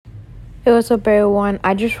Hey, what's up, everyone?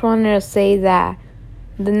 I just wanted to say that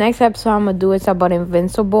the next episode I'm gonna do is about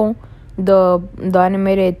Invincible, the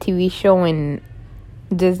animated TV show in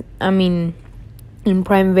in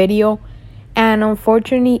Prime Video, and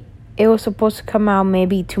unfortunately, it was supposed to come out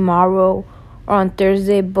maybe tomorrow or on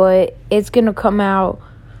Thursday, but it's gonna come out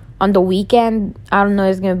on the weekend. I don't know,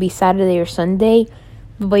 it's gonna be Saturday or Sunday,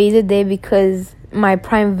 but either day because my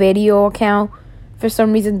Prime Video account for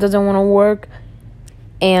some reason doesn't want to work.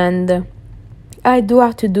 And I do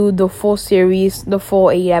have to do the full series, the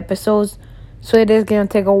full 8 episodes. So it is going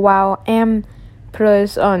to take a while. And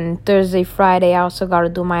plus on Thursday, Friday, I also got to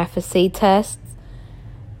do my FSA tests.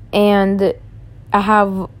 And I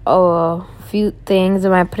have a few things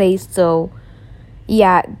in my plate. So,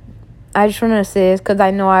 yeah, I just want to say this because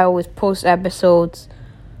I know I always post episodes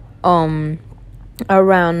around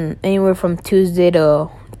anywhere from Tuesday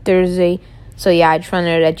to Thursday. So, yeah, I just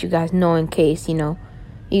wanted to let you guys know in case,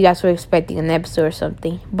 you guys were expecting an episode or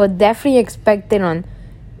something. But definitely expect it on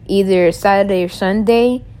either Saturday or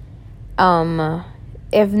Sunday.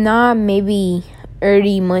 If not, maybe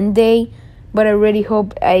early Monday. But I really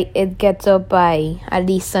hope it gets up by at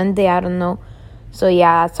least Sunday. I don't know. So,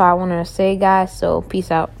 yeah, that's all I wanted to say, guys. So, peace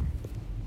out.